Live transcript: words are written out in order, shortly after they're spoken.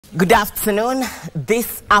Good afternoon.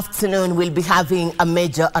 This afternoon we'll be having a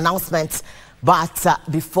major announcement, but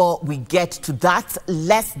before we get to that,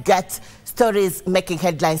 let's get stories making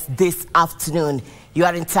headlines this afternoon. You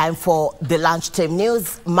are in time for the lunchtime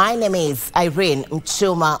news. My name is Irene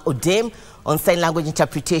Mchuma Odem. On sign language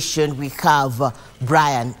interpretation, we have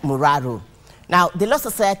Brian Muraru. Now, the Law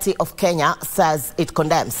Society of Kenya says it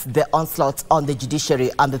condemns the onslaught on the judiciary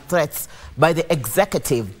and the threats by the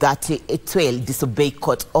executive that it will disobey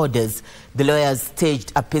court orders. The lawyers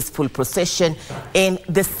staged a peaceful procession in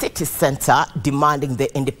the city center demanding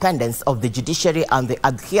the independence of the judiciary and the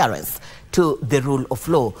adherence to the rule of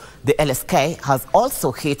law. The LSK has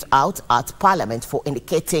also hit out at Parliament for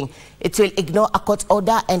indicating it will ignore a court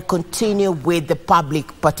order and continue with the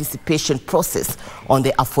public participation process on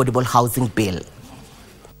the affordable housing bill.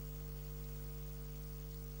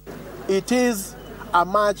 It is a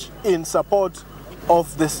march in support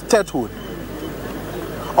of the statehood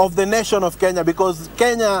of the nation of Kenya, because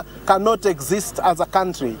Kenya cannot exist as a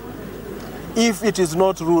country if it is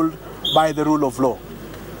not ruled by the rule of law.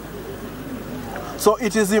 So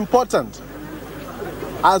it is important,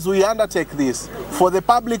 as we undertake this, for the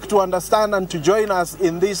public to understand and to join us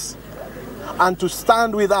in this, and to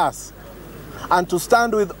stand with us, and to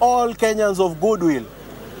stand with all Kenyans of goodwill,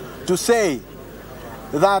 to say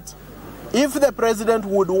that if the president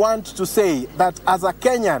would want to say that as a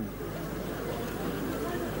Kenyan,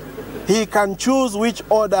 he can choose which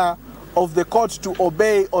order of the court to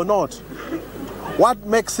obey or not, what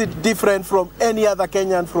makes it different from any other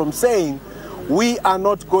Kenyan from saying we are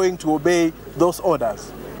not going to obey those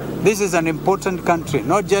orders? This is an important country,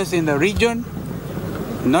 not just in the region,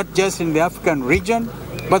 not just in the African region,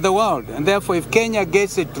 but the world. And therefore, if Kenya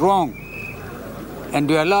gets it wrong and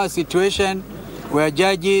we allow a situation where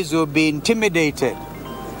judges will be intimidated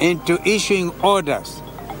into issuing orders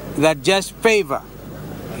that just favor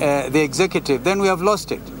the executive, then we have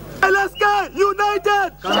lost it. LSK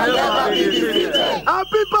united shall never be defeated. Our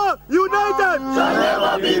people united shall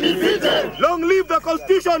never be defeated. Long live the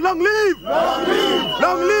Constitution, long live! Long live!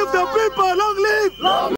 Long live the people, long live! Long